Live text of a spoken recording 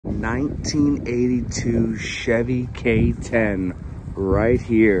1982 Chevy K10 right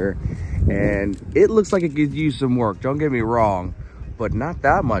here, and it looks like it could use some work, don't get me wrong, but not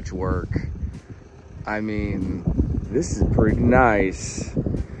that much work. I mean, this is pretty nice.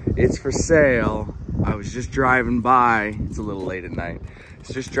 It's for sale. I was just driving by. It's a little late at night.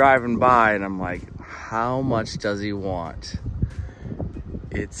 It's just driving by and I'm like, how much does he want?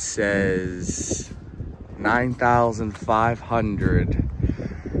 It says 9,500.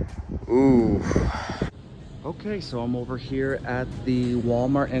 Ooh. Okay, so I'm over here at the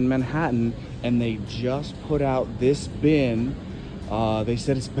Walmart in Manhattan and they just put out this bin. They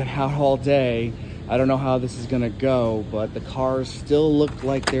said it's been out all day. I don't know how this is gonna go, but the cars still look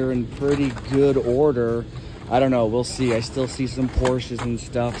like they're in pretty good order. I don't know, we'll see. I still see some Porsches and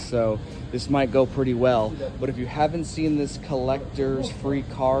stuff, so this might go pretty well. But if you haven't seen this collector's free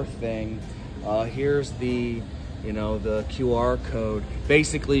car thing, here's the, you know, the QR code.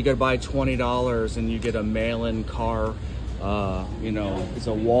 Basically, you gotta buy $20 and you get a mail-in car. You know, it's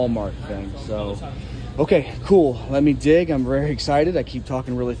a Walmart thing, so. Okay, cool. Let me dig. I'm very excited. I keep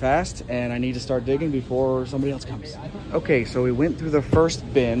talking really fast and I need to start digging before somebody else comes. Okay, so we went through the first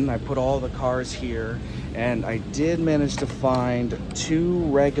bin. I put all the cars here and I did manage to find 2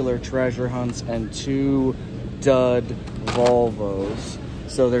 regular treasure hunts and 2 dud Volvos.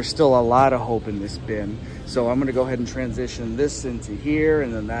 So there's still a lot of hope in this bin. So I'm gonna go ahead and transition this into here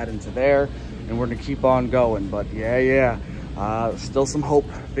and then that into there, and we're gonna keep on going. But yeah, still some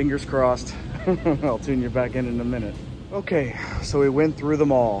hope, fingers crossed. I'll tune you back in a minute. Okay, so we went through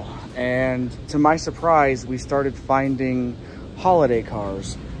them all, and to my surprise, we started finding holiday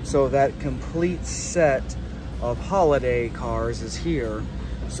cars. So that complete set of holiday cars is here.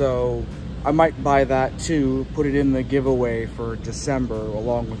 So I might buy that too, put it in the giveaway for December,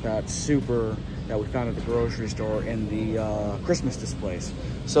 along with that Super that we found at the grocery store in the Christmas displays.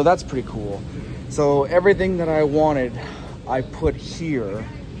 So that's pretty cool. So everything that I wanted, I put here.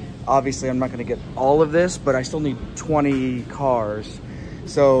 Obviously, I'm not gonna get all of this, but I still need 20 cars.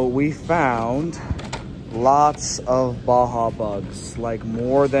 So we found lots of Baja bugs, like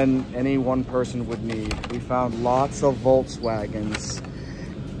more than any one person would need. We found lots of Volkswagens,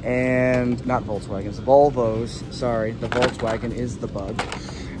 and not Volkswagens, Volvos. Sorry, the Volkswagen is the bug.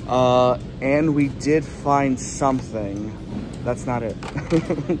 And we did find something. That's not it.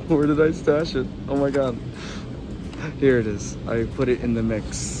 Where did I stash it? Oh my God. Here it is. I put it in the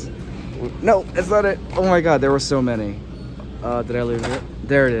mix. No, it's not it. Oh my God, there were so many. Did I lose it?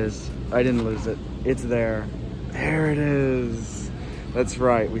 There it is. I didn't lose it. It's there. There it is. That's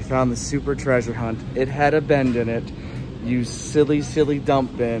right. We found the Super treasure hunt. It had a bend in it. You silly, silly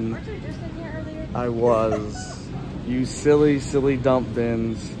dump bin. Weren't you just in here earlier? I was. You silly, silly dump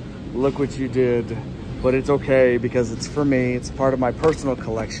bins. Look what you did. But it's okay because it's for me. It's part of my personal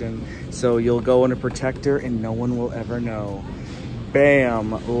collection. So you'll go in a protector and no one will ever know.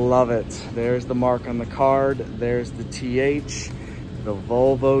 Bam, love it. There's the mark on the card. There's the TH, the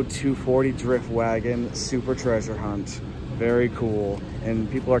Volvo 240 Drift Wagon Super Treasure Hunt. Very cool. And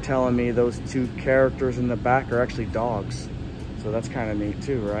people are telling me those 2 characters in the back are actually dogs. So that's kind of neat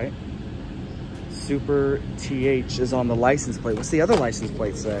too, right? Super TH is on the license plate. What's the other license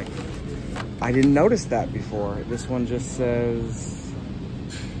plate say? I didn't notice that before. This one just says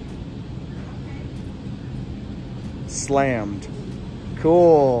slammed.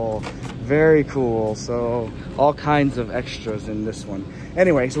 Cool, very cool. So all kinds of extras in this one.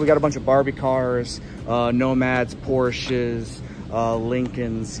 Anyway, so we got a bunch of Barbie cars, Nomads, Porsches,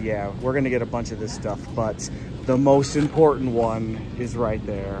 Lincolns. Yeah, we're gonna get a bunch of this stuff, but the most important one is right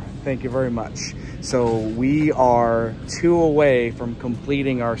there. Thank you very much. So we are 2 away from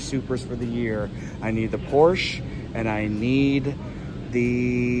completing our supers for the year. I need the Porsche and I need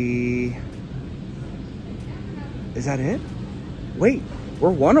the, is that it? Wait, we're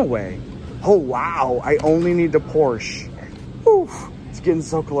 1 away. Oh, wow, I only need the Porsche. Whew, it's getting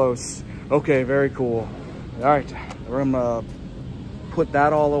so close. Okay, very cool. All right, we're gonna put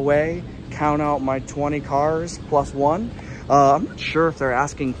that all away, count out my 20 cars plus 1. I'm not sure if they're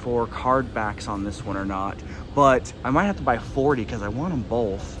asking for card backs on this one or not, but I might have to buy 40 because I want them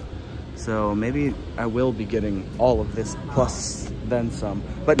both. So maybe I will be getting all of this plus then some.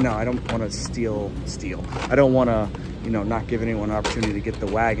 But no, I don't want to steal. I don't want to, you know, not give anyone an opportunity to get the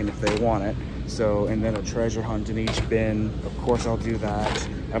wagon if they want it. So, and then a treasure hunt in each bin. Of course, I'll do that.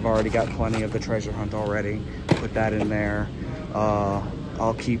 I've already got plenty of the treasure hunt already. Put that in there.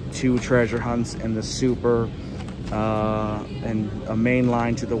 I'll keep 2 treasure hunts and the Super, and a main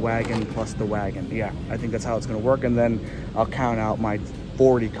line to the wagon plus the wagon. Yeah, I think that's how it's going to work. And then I'll count out my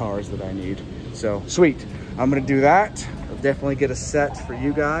 40 cars that I need. So sweet. I'm gonna do that. I'll definitely get a set for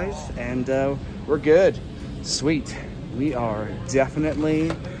you guys, and we're good. Sweet. We are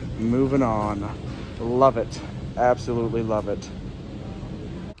definitely moving on. Love it. Absolutely love it.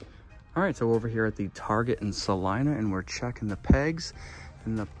 All right, so we're over here at the Target in Salina, and we're checking the pegs,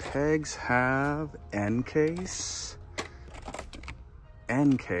 and the pegs have end case.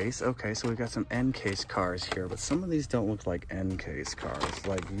 End case. Okay, so we got some end case cars here, but some of these don't look like end case cars.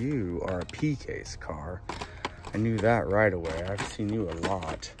 Like, you are a P case car. I knew that right away. I've seen you a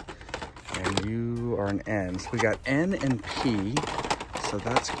lot. And you are an N. So we got N and P, so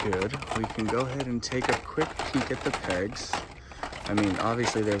that's good. We can go ahead and take a quick peek at the pegs. I mean,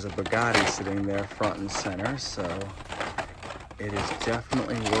 obviously there's a Bugatti sitting there front and center, so it is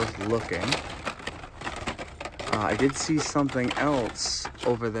definitely worth looking. I did see something else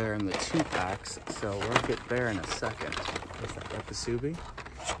over there in the 2-packs, so we'll get there in a second. Is that the Subi?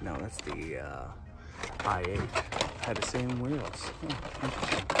 No, that's the i8. Had the same wheels. Oh,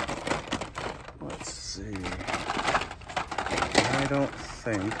 interesting. Let's see. I don't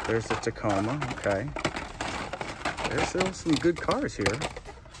think there's a Tacoma. Okay. There's still some good cars here.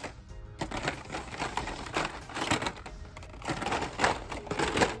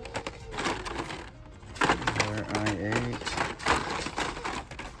 There, i8.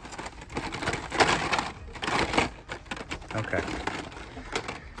 Okay.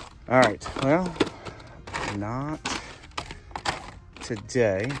 All right. Well, not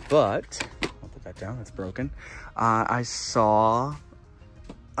today, but I'll put that down. That's broken. I saw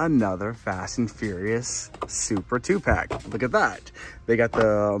another Fast and Furious Super 2-pack. Look at that. They got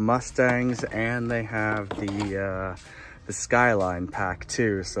the Mustangs and they have the Skyline pack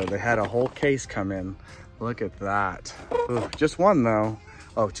too. So they had a whole case come in. Look at that. Ooh, just one though.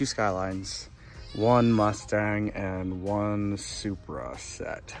 Oh, 2 Skylines, 1 Mustang, and 1 Supra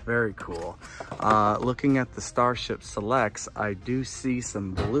set. Very cool. Looking at the Starship Selects, I do see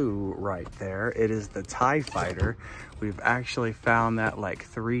some blue right there. It is the TIE Fighter. We've actually found that like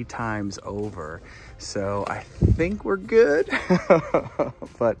 3 times over. So I think we're good.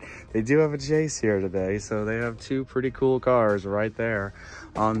 But they do have a chase here today. So they have 2 pretty cool cars right there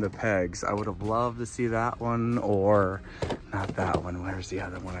on the pegs. I would have loved to see that one, or not that one. Where's the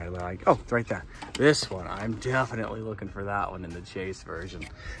other one I like? Oh, it's right there. This one. I'm definitely looking for that one in the chase version.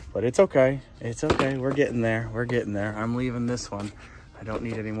 But it's okay. It's okay. We're getting there. We're getting there. I'm leaving this one. I don't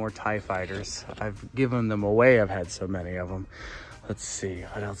need any more TIE Fighters. I've given them away. I've had so many of them. Let's see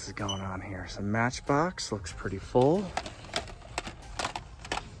what else is going on here. Some Matchbox looks pretty full.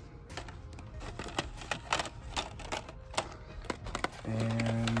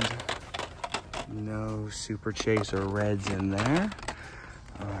 And no Super Chaser Reds in there.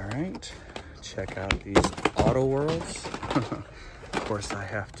 All right, check out these Auto Worlds. Of course, I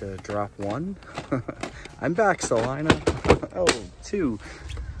have to drop one. I'm back, Salina. Oh, 2.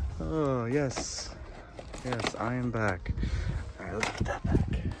 Oh, yes. Yes, I am back. All right, let's put that back.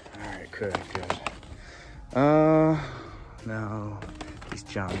 All right, good, good. No, these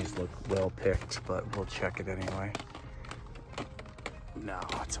Johnnies look well picked, but we'll check it anyway. No,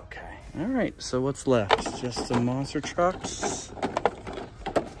 it's okay. All right, so what's left? Just some monster trucks.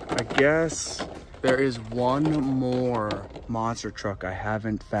 I guess there is one more monster truck I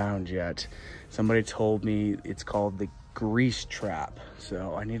haven't found yet. Somebody told me it's called the Grease Trap,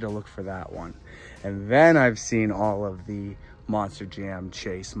 so I need to look for that one. And then I've seen all of the Monster Jam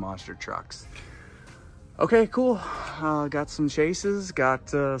Chase monster trucks. Okay, cool. Got some chases, got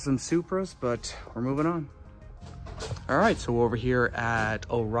some Supras, but we're moving on. All right, so we're over here at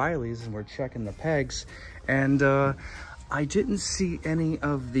O'Reilly's and we're checking the pegs, and I didn't see any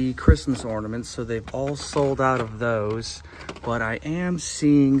of the Christmas ornaments, so they've all sold out of those, but I am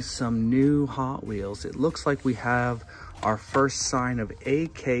seeing some new Hot Wheels. It looks like we have our first sign of a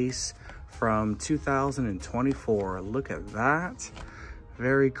case from 2024. Look at that.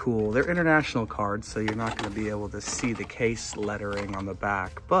 Very cool. They're international cards, so you're not going to be able to see the case lettering on the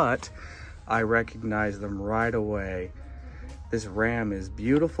back, but I recognize them right away. This Ram is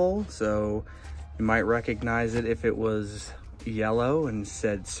beautiful, so you might recognize it if it was yellow and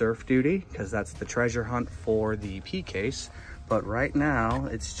said Surf Duty, because that's the treasure hunt for the P case. But right now,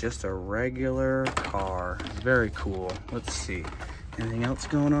 it's just a regular car. Very cool. Let's see. Anything else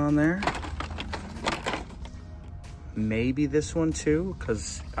going on there? Maybe this one too,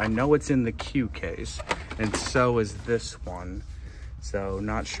 because I know it's in the Q case, and so is this one. So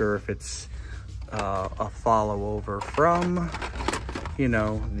not sure if it's a follow over from, you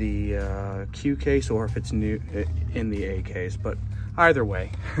know, the Q case, or if it's new in the A case, but either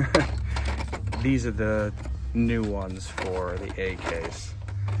way, these are the new ones for the A case.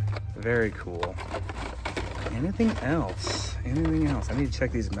 Very cool. Anything else? Anything else? I need to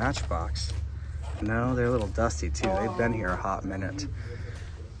check these Matchbox. No, they're a little dusty too. They've been here a hot minute.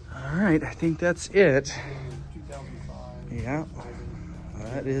 All right, I think that's it. Yeah,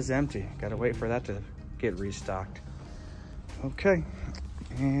 that is empty. Gotta wait for that to get restocked. Okay,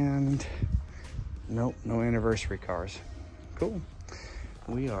 and nope, no anniversary cars. Cool.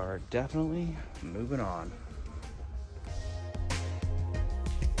 We are definitely moving on.